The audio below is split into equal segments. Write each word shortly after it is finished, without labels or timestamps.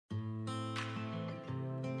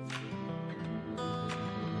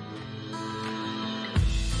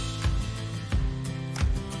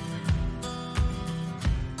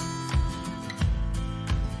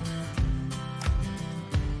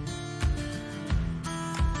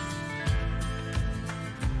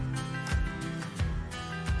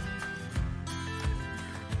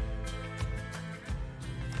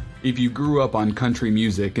If you grew up on country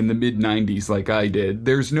music in the mid-90s like I did,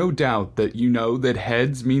 there's no doubt that you know that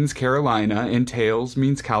heads means Carolina and tails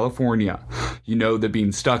means California. You know that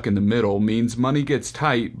being stuck in the middle means money gets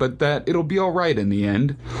tight, but that it'll be alright in the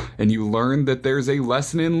end. And you learn that there's a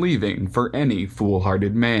lesson in leaving for any foolhardy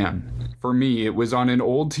man. For me, it was on an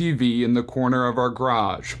old TV in the corner of our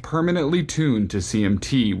garage, permanently tuned to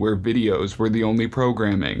CMT, where videos were the only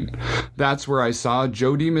programming. That's where I saw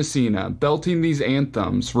Jo Dee Messina belting these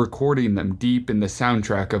anthems, recording them deep in the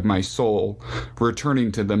soundtrack of my soul,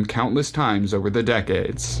 returning to them countless times over the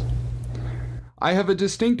decades. I have a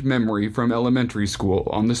distinct memory from elementary school,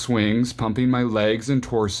 on the swings, pumping my legs and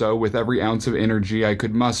torso with every ounce of energy I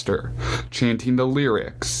could muster, chanting the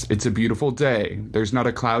lyrics, "It's a beautiful day, there's not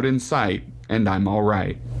a cloud in sight, and I'm all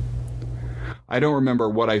right." I don't remember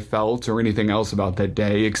what I felt or anything else about that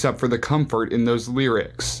day except for the comfort in those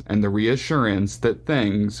lyrics and the reassurance that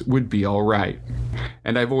things would be all right.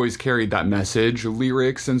 And I've always carried that message,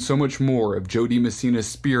 lyrics, and so much more of Jo Dee Messina's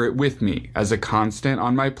spirit with me as a constant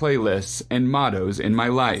on my playlists and mottos in my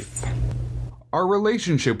life. Our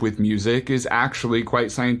relationship with music is actually quite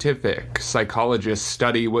scientific. Psychologists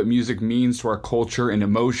study what music means to our culture and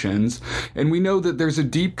emotions, and we know that there's a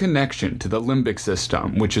deep connection to the limbic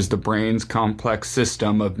system, which is the brain's complex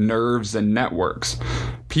system of nerves and networks.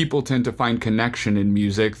 People tend to find connection in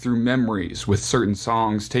music through memories, with certain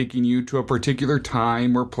songs taking you to a particular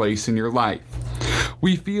time or place in your life.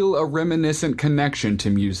 We feel a reminiscent connection to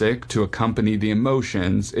music to accompany the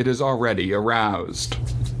emotions it has already aroused.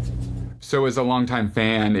 So as a longtime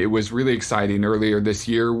fan, it was really exciting earlier this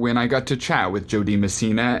year when I got to chat with Jo Dee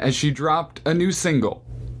Messina as she dropped a new single.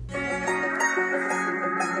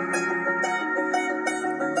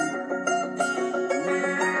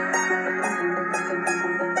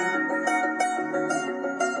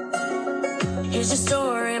 Here's a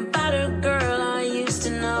story about a girl I used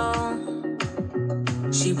to know.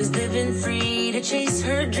 She was living free to chase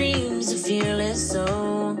her dreams, a fearless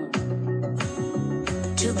soul.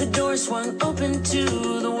 Till the door swung open to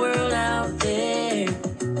the world out there.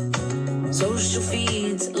 Social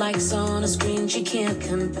feeds, likes on a screen she can't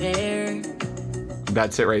compare.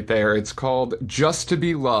 That's it right there. It's called Just to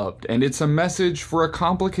Be Loved, and it's a message for a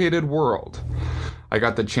complicated world. I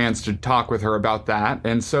got the chance to talk with her about that,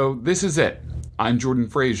 and so this is it. I'm Jordan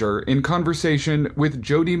Frasier in conversation with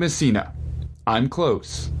Jo Dee Messina. I'm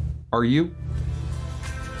close. Are you?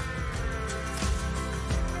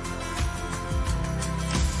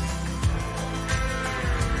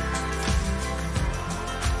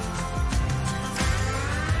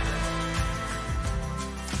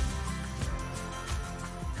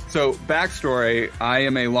 So, backstory, I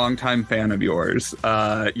am a longtime fan of yours.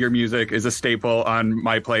 Your music is a staple on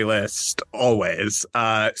my playlist, always.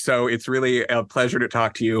 So it's really a pleasure to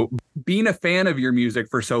talk to you. Being a fan of your music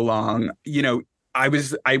for so long, you know, I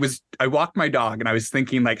walked my dog and I was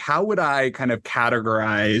thinking, like, how would I kind of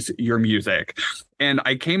categorize your music? And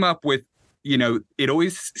I came up with, you know, it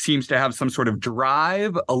always seems to have some sort of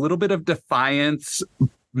drive, a little bit of defiance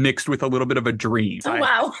mixed with a little bit of a dream. Oh,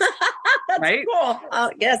 wow. That's right?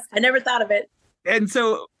 Cool. Yes, I never thought of it. And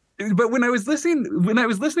so, but when I was listening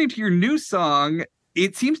to your new song,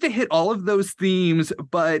 it seems to hit all of those themes,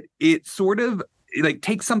 but it sort of like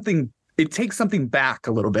takes something back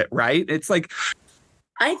a little bit, right? It's like,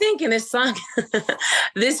 I think in this song,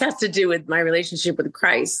 this has to do with my relationship with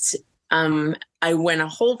Christ. I went a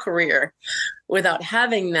whole career without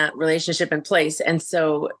having that relationship in place. And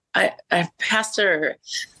so Pastor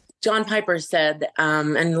John Piper said,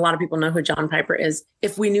 and a lot of people know who John Piper is,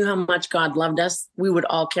 if we knew how much God loved us, we would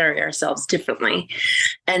all carry ourselves differently.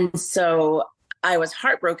 And so I was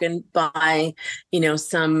heartbroken by, you know,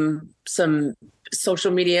 some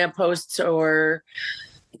social media posts or,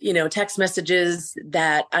 you know, text messages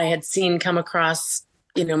that I had seen come across,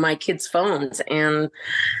 you know, my kids' phones. And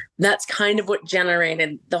that's kind of what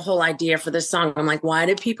generated the whole idea for this song. I'm like, why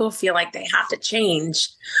do people feel like they have to change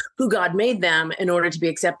who God made them in order to be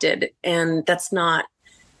accepted? And that's not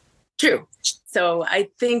true. So I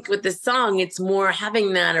think with this song, it's more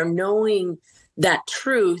having that or knowing that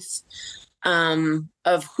truth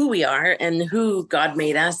of who we are and who God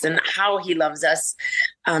made us and how he loves us,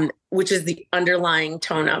 which is the underlying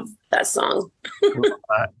tone of that song.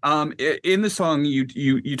 In the song,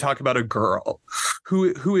 you talk about a girl.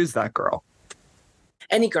 Who is that girl?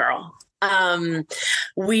 Any girl.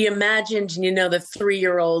 We imagined, you know, the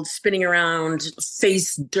 3-year-old spinning around,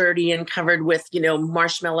 face dirty and covered with, you know,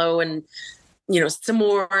 marshmallow and, you know,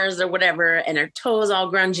 s'mores or whatever, and her toes all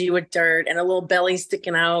grungy with dirt and a little belly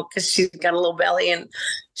sticking out because she's got a little belly, and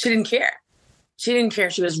she didn't care. She didn't care.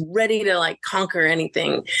 She was ready to like conquer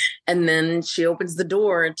anything. And then she opens the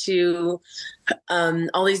door to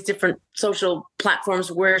all these different social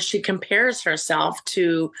platforms where she compares herself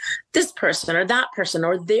to this person or that person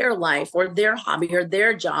or their life or their hobby or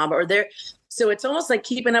their job or their. So it's almost like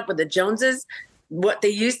keeping up with the Joneses, what they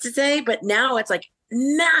used to say, but now it's like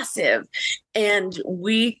massive. And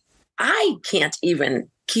I can't even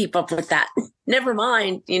keep up with that. Never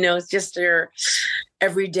mind, it's just your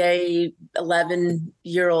everyday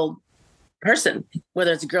 11-year-old person,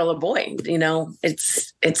 whether it's a girl or boy,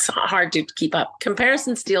 it's hard to keep up.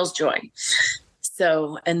 Comparison steals joy.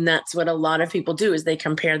 So, and that's what a lot of people do is they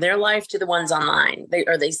compare their life to the ones online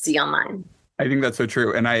they see online. I think that's so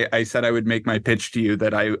true. And I said I would make my pitch to you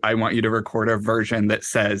that I want you to record a version that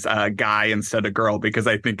says guy instead of girl, because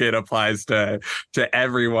I think it applies to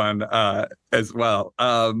everyone as well.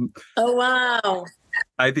 Oh, wow.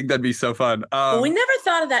 I think that'd be so fun. We never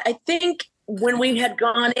thought of that. I think when we had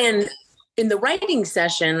gone in the writing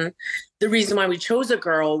session, the reason why we chose a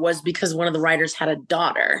girl was because one of the writers had a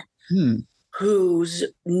daughter. Who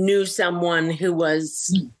knew someone who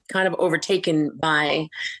was kind of overtaken by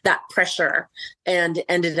that pressure and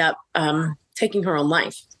ended up taking her own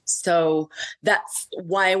life. So that's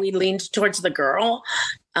why we leaned towards the girl.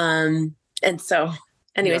 And so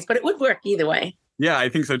anyways, but it would work either way. Yeah, I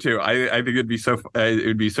think so too. I think it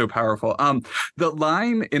would be so powerful. The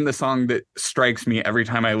line in the song that strikes me every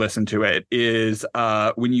time I listen to it is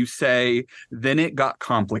when you say, "Then it got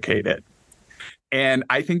complicated." And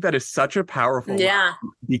I think that is such a powerful line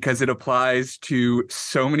because it applies to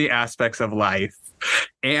so many aspects of life.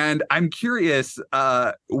 And I'm curious,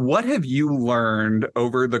 what have you learned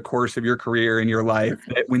over the course of your career and your life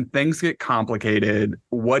that when things get complicated,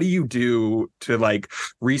 what do you do to like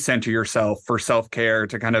recenter yourself for self-care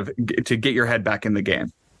to kind of to get your head back in the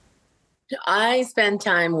game? I spend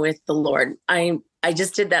time with the Lord. I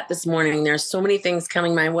just did that this morning. There's so many things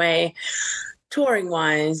coming my way, touring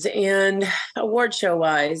wise and award show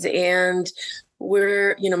wise. And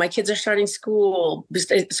my kids are starting school's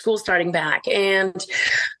starting back. And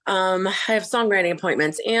I have songwriting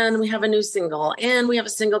appointments and we have a new single and we have a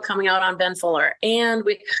single coming out on Ben Fuller. And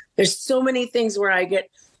there's so many things where I get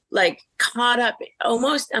like caught up,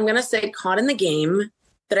 almost, I'm going to say caught in the game,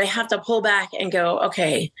 that I have to pull back and go,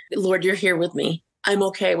 okay, Lord, you're here with me. I'm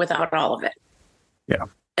okay without all of it. Yeah.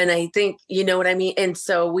 And I think, you know what I mean? And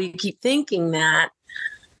so we keep thinking that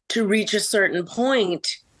to reach a certain point,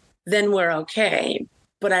 then we're okay.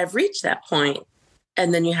 But I've reached that point,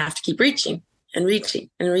 and then you have to keep reaching and reaching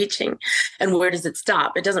and reaching. And where does it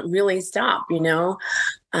stop? It doesn't really stop,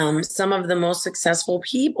 Some of the most successful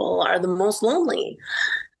people are the most lonely,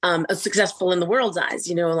 successful in the world's eyes,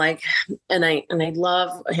 and I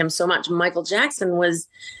love him so much. Michael Jackson was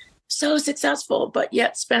so successful, but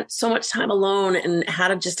yet spent so much time alone and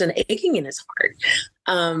had just an aching in his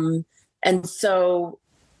heart. And so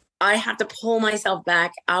I have to pull myself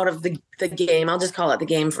back out of the game. I'll just call it the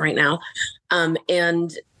game for right now.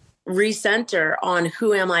 And recenter on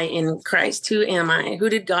who am I in Christ? Who am I? Who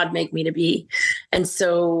did God make me to be? And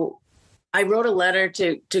so I wrote a letter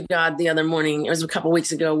to God the other morning. It was a couple of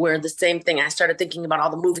weeks ago where the same thing, I started thinking about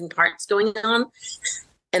all the moving parts going on.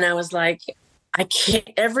 And I was like, I can't,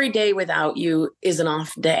 every day without you is an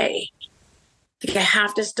off day. Like I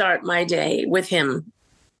have to start my day with him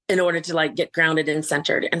in order to like get grounded and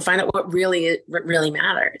centered and find out what really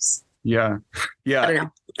matters. Yeah. Yeah. I don't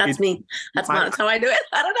know. That's me. That's how I do it.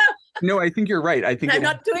 I don't know. No, I think you're right. I think I'm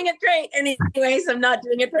not doing it great. Anyways, I'm not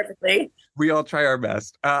doing it perfectly. We all try our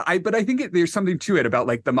best. But I think there's something to it about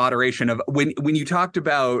like the moderation of when you talked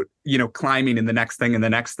about, climbing in the next thing and the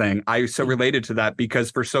next thing, I so related to that because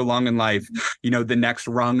for so long in life, the next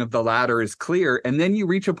rung of the ladder is clear. And then you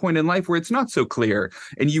reach a point in life where it's not so clear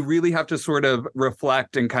and you really have to sort of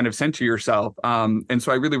reflect and kind of center yourself. And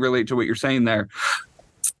so I really relate to what you're saying there.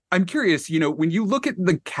 I'm curious, when you look at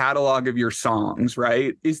the catalog of your songs,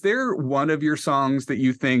 right, is there one of your songs that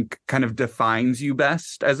you think kind of defines you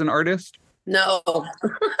best as an artist? No.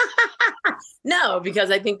 No,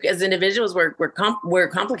 because I think as individuals, we're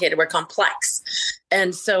complicated, we're complex.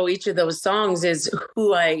 And so each of those songs is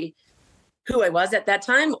who I was at that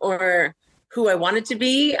time or who I wanted to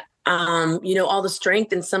be. All the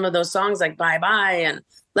strength in some of those songs like Bye Bye and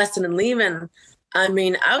Lesson in Leaving. I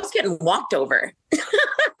mean, I was getting walked over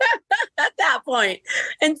at that point.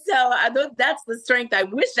 And so that's the strength I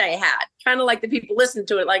wish I had. Kind of like the people listen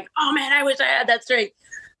to it like, oh man, I wish I had that strength.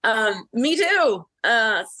 Me too.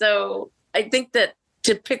 So I think that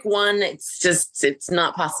to pick one, it's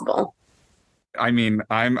not possible. I mean,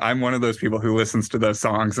 I'm one of those people who listens to those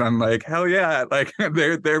songs. And I'm like, hell yeah. Like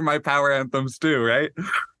they're my power anthems too. Right.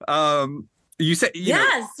 You said,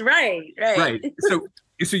 yes, right. right.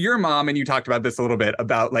 So you're a mom, and you talked about this a little bit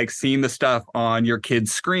about like seeing the stuff on your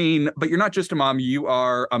kid's screen, but you're not just a mom. You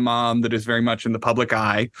are a mom that is very much in the public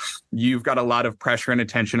eye. You've got a lot of pressure and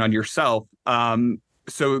attention on yourself.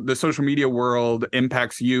 So the social media world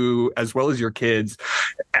impacts you as well as your kids.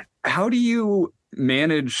 How do you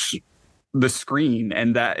manage the screen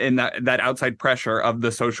and that outside pressure of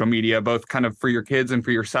the social media, both kind of for your kids and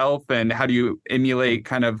for yourself? And how do you emulate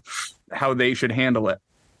kind of how they should handle it?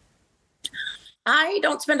 I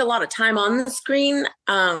don't spend a lot of time on the screen,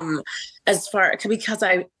 because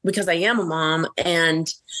I am a mom,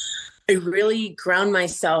 and I really ground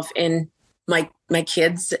myself in my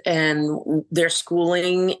kids and their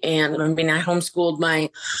schooling. And I mean, I homeschooled my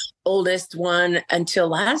oldest one until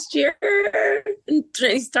last year.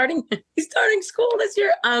 He's starting school this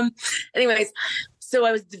year. Anyways, so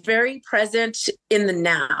I was very present in the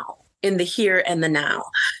now, in the here and the now,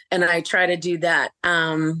 and I try to do that.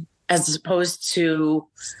 As opposed to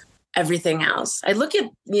everything else. I look at,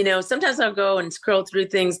 sometimes I'll go and scroll through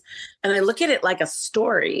things and I look at it like a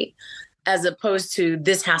story, as opposed to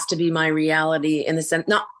this has to be my reality in the sense,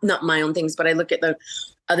 not my own things, but I look at the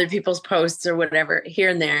other people's posts or whatever here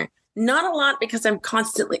and there. Not a lot, because I'm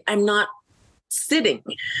not sitting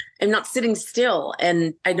still,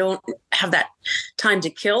 and I don't have that time to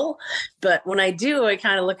kill. But when I do, I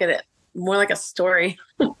kind of look at it more like a story.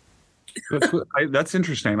 That's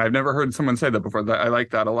interesting. I've never heard someone say that before. I like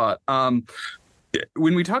that a lot.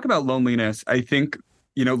 When we talk about loneliness, I think,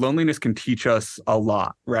 loneliness can teach us a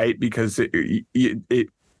lot, right? Because it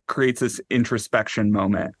creates this introspection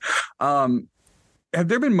moment. Have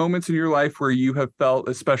there been moments in your life where you have felt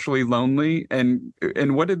especially lonely? And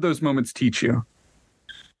what did those moments teach you?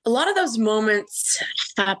 A lot of those moments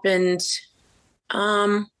happened,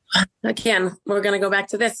 again, we're going to go back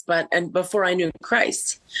to this, and before I knew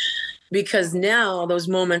Christ. Because now those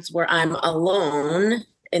moments where I'm alone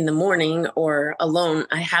in the morning or alone,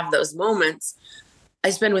 I have those moments I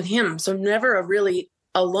spend with him. So never really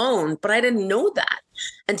alone, but I didn't know that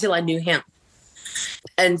until I knew him.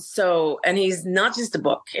 And he's not just a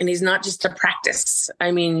book, and he's not just a practice.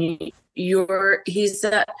 I mean, he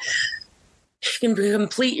can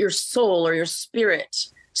complete your soul or your spirit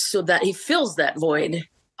so that he fills that void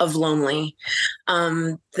of lonely.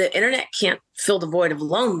 The internet can't fill the void of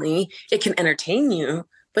lonely. It can entertain you,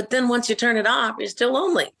 but then once you turn it off, you're still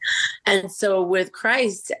lonely. And so with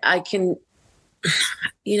Christ, I can,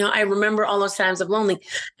 I remember all those times of lonely.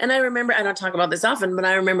 And I don't talk about this often, but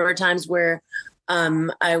I remember times where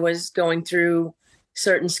I was going through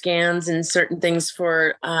certain scans and certain things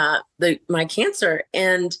for my cancer.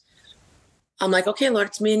 And I'm like, okay, Lord,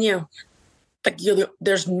 it's me and you. Like,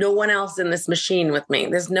 there's no one else in this machine with me.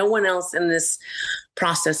 There's no one else in this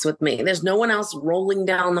process with me. There's no one else rolling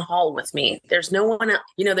down the hall with me. There's no one else.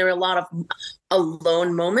 There were a lot of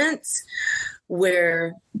alone moments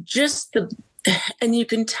where and you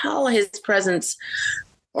can tell his presence,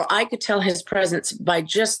 or I could tell his presence by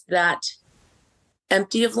just that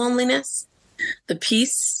empty of loneliness, the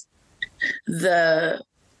peace, the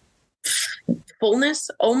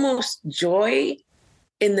fullness, almost joy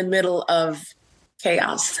in the middle of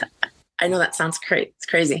chaos. I know that sounds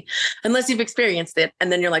crazy, unless you've experienced it.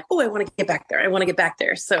 And then you're like, oh, I want to get back there. I want to get back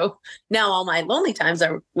there. So now all my lonely times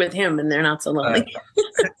are with him, and they're not so lonely.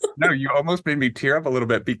 No, you almost made me tear up a little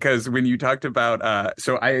bit, because when you talked about,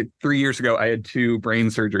 so 3 years ago, I had 2 brain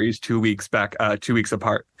surgeries, 2 weeks back, 2 weeks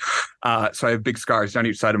apart. So I have big scars down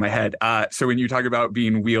each side of my head. So when you talk about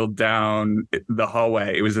being wheeled down the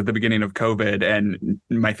hallway, it was at the beginning of COVID, and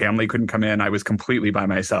my family couldn't come in. I was completely by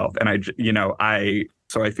myself. And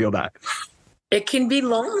so I feel that. It can be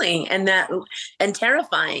lonely and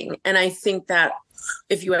terrifying. And I think that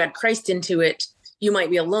if you add Christ into it, you might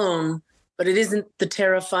be alone, but it isn't the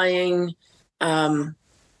terrifying,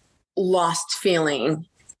 lost feeling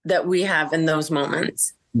that we have in those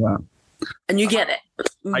moments. Yeah. And you get it.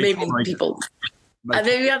 Maybe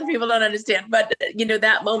other people don't understand, but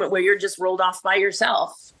that moment where you're just rolled off by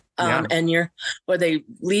yourself, and where they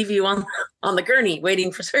leave you on the gurney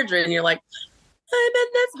waiting for surgery, and you're like, I'm in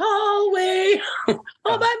this hallway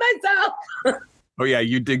all by myself. Oh yeah,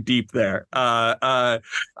 you dig deep there. I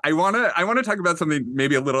want to talk about something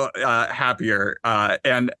maybe a little happier,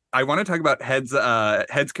 and I want to talk about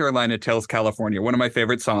Heads Carolina, Tails California, one of my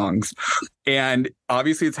favorite songs. And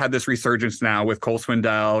obviously, it's had this resurgence now with Cole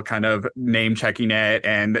Swindell kind of name checking it,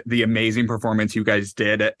 and the amazing performance you guys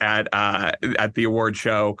did at the award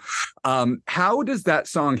show. How does that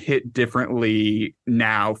song hit differently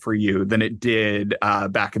now for you than it did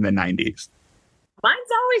back in the 90s? Mine's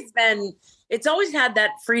always been it's always had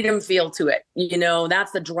that freedom feel to it. You know,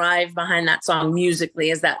 that's the drive behind that song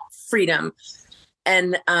musically, is that freedom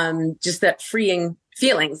and just that freeing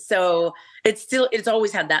feeling. So it's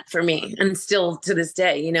always had that for me, and still to this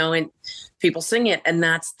day, you know, and people sing it, and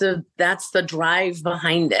that's the drive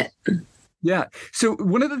behind it. Yeah. So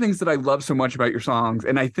one of the things that I love so much about your songs,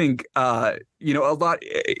 and I think, you know, a lot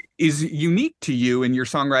is unique to you and your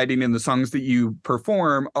songwriting and the songs that you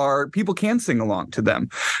perform, are people can sing along to them.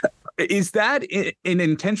 Is that an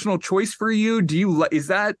intentional choice for you?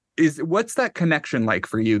 What's that connection like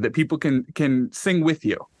for you, that people can sing with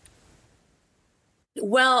you?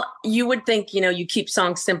 Well, you would think, you know, you keep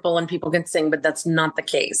songs simple and people can sing, but that's not the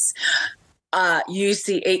case. You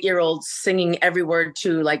see 8-year-olds singing every word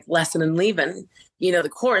to like Lesson and Leavin'. You know, the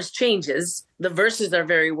chorus changes. The verses are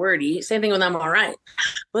very wordy. Same thing with I'm All Right.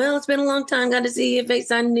 Well, it's been a long time. Got to see your face.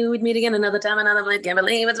 I knew we'd meet again another time, another place. Can't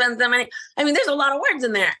believe it's been so many. I mean, there's a lot of words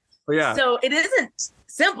in there. Oh, yeah. So it isn't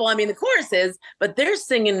simple. I mean, the chorus is, but they're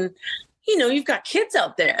singing, you know, you've got kids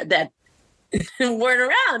out there that weren't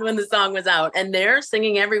around when the song was out, and they're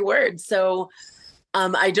singing every word. So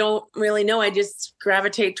I don't really know. I just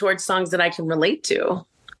gravitate towards songs that I can relate to.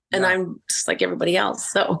 And I'm just like everybody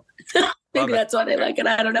else. So maybe that's why they like it.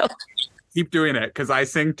 I don't know. Keep doing it, because I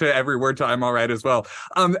sing to every word to I'm All Right as well.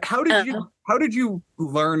 How did you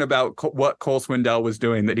learn about what Cole Swindell was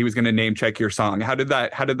doing, that he was going to name check your song? How did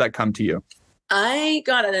that come to you? I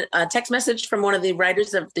got a text message from one of the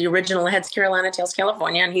writers of the original Heads Carolina, Tails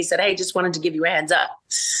California. And he said, hey, just wanted to give you a heads up.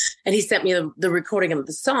 And he sent me the recording of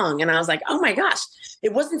the song. And I was like, oh my gosh,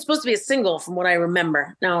 it wasn't supposed to be a single from what I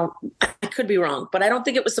remember. Now, I could be wrong, but I don't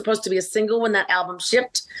think it was supposed to be a single when that album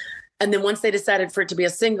shipped. And then once they decided for it to be a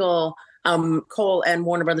single, Cole and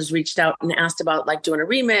Warner Brothers reached out and asked about like doing a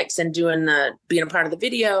remix and being a part of the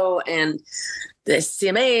video and the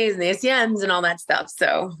CMAs and the ACMs and all that stuff.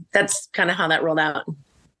 So that's kind of how that rolled out.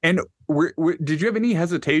 And did you have any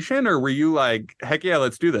hesitation, or were you like, heck yeah,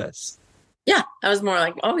 let's do this? Yeah, I was more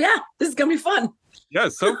like, oh yeah, this is going to be fun. Yeah,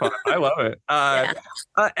 it's so fun. I love it.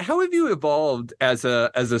 How have you evolved as a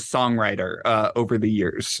songwriter over the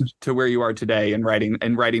years to where you are today and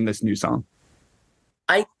writing this new song?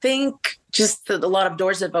 I think just a lot of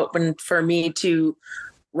doors have opened for me to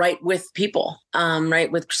write with people,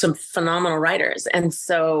 write with some phenomenal writers. And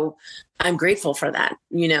so I'm grateful for that,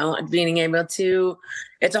 you know, being able to,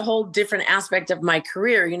 it's a whole different aspect of my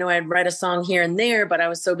career. You know, I'd write a song here and there, but I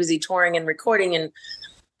was so busy touring and recording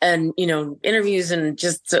and, you know, interviews and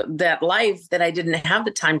just that life that I didn't have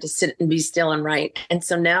the time to sit and be still and write. And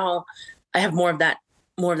so now I have more of that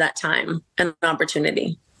time and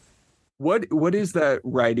opportunity. What is that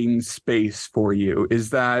writing space for you?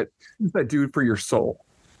 Is that do for your soul?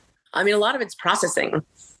 I mean, a lot of it's processing. A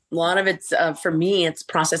lot of it's, for me, it's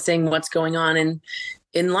processing what's going on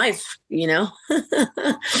in life, you know?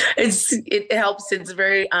 It helps. It's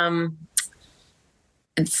very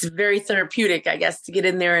therapeutic, I guess, to get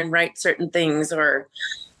in there and write certain things, or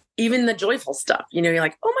even the joyful stuff. You know, you're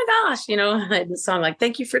like, oh my gosh, you know, I had a song like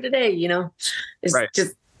 "Thank You for Today," you know, it's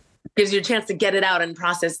just gives you a chance to get it out and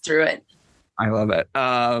process through it. I love it.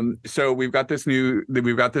 So we've got this new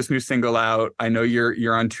single out. I know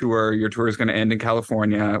you're on tour. Your tour is going to end in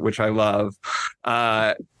California, which I love.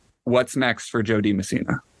 What's next for Jo Dee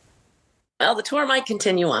Messina? Well, the tour might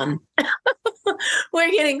continue on.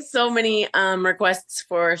 We're getting so many requests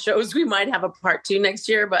for shows. We might have a part 2 next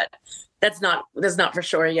year, but that's not for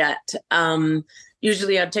sure yet.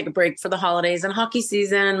 Usually I'd take a break for the holidays and hockey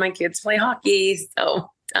season. My kids play hockey,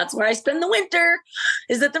 so that's where I spend the winter,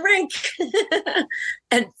 is at the rink.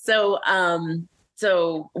 And so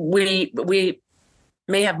we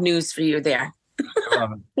may have news for you there.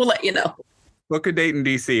 We'll let you know. Book a date in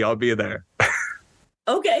DC. I'll be there.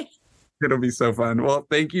 Okay. It'll be so fun. Well,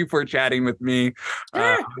 thank you for chatting with me.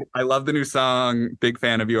 Sure. I love the new song. Big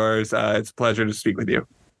fan of yours. It's a pleasure to speak with you.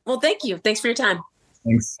 Well, thank you. Thanks for your time.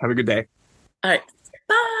 Thanks. Have a good day. All right.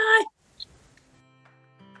 Bye.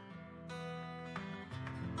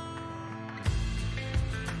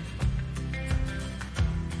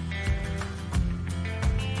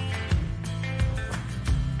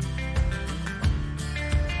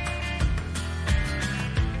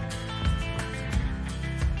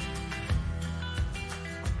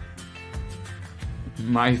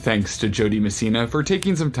 My thanks to Jo Dee Messina for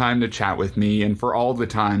taking some time to chat with me, and for all the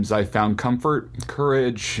times I found comfort,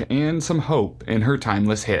 courage, and some hope in her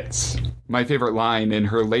timeless hits. My favorite line in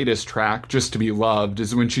her latest track, Just to Be Loved,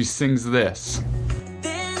 is when she sings this.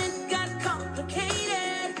 Then it got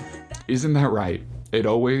complicated. Isn't that right? It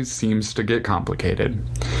always seems to get complicated.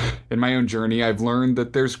 In my own journey, I've learned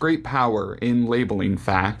that there's great power in labeling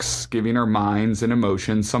facts, giving our minds and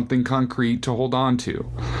emotions something concrete to hold on to.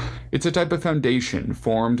 It's a type of foundation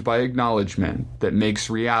formed by acknowledgement that makes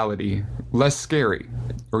reality less scary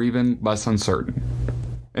or even less uncertain.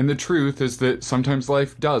 And the truth is that sometimes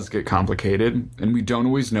life does get complicated, and we don't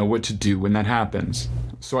always know what to do when that happens.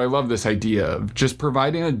 So I love this idea of just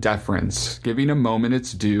providing a deference, giving a moment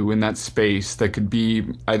its due in that space that could be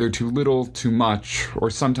either too little, too much,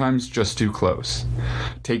 or sometimes just too close.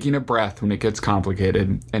 Taking a breath when it gets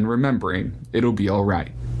complicated, and remembering it'll be all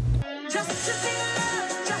right. Just to be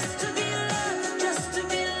loved, just to be loved, just to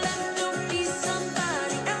be loved. Don't be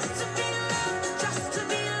somebody else to be loved, just to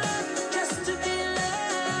be loved, just to be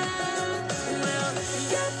loved. Well,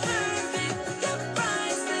 you're perfect, you're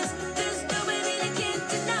priceless. There's nobody that can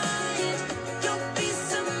deny it. Don't be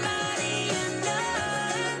somebody you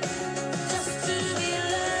know, just to be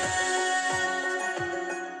loved.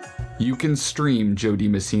 You can stream Jo Dee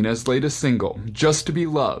Messina's latest single, Just to Be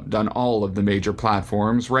Loved, on all of the major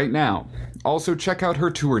platforms right now. Also, check out her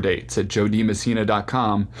tour dates at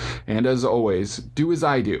jodeemessina.com, and as always, do as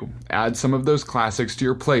I do, add some of those classics to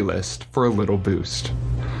your playlist for a little boost.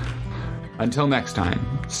 Until next time,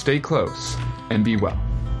 stay close and be well.